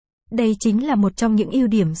Đây chính là một trong những ưu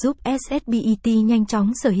điểm giúp shbet nhanh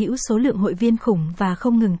chóng sở hữu số lượng hội viên khủng và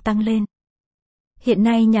không ngừng tăng lên. Hiện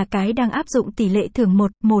nay nhà cái đang áp dụng tỷ lệ thưởng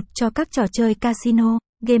 1:1 cho các trò chơi casino,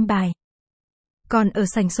 game bài. Còn ở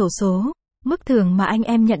sảnh xổ số, mức thưởng mà anh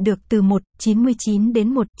em nhận được từ 1,99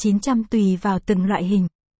 đến 1,900 tùy vào từng loại hình.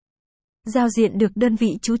 Giao diện được đơn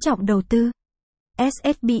vị chú trọng đầu tư.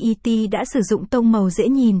 shbet đã sử dụng tông màu dễ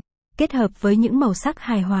nhìn, kết hợp với những màu sắc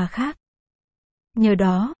hài hòa khác. Nhờ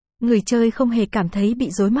đó, người chơi không hề cảm thấy bị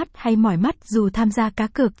rối mắt hay mỏi mắt dù tham gia cá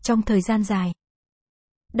cược trong thời gian dài.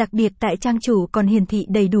 Đặc biệt tại trang chủ còn hiển thị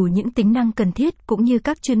đầy đủ những tính năng cần thiết cũng như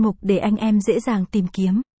các chuyên mục để anh em dễ dàng tìm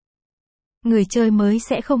kiếm. Người chơi mới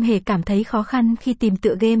sẽ không hề cảm thấy khó khăn khi tìm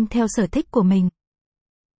tựa game theo sở thích của mình.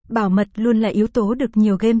 Bảo mật luôn là yếu tố được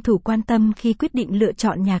nhiều game thủ quan tâm khi quyết định lựa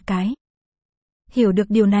chọn nhà cái. Hiểu được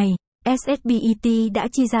điều này, shbet đã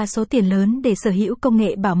chi ra số tiền lớn để sở hữu công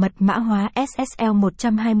nghệ bảo mật mã hóa SSL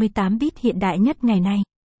 128 bit hiện đại nhất ngày nay.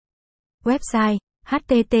 Website: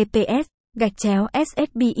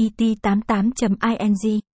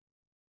 https://shbet88.ing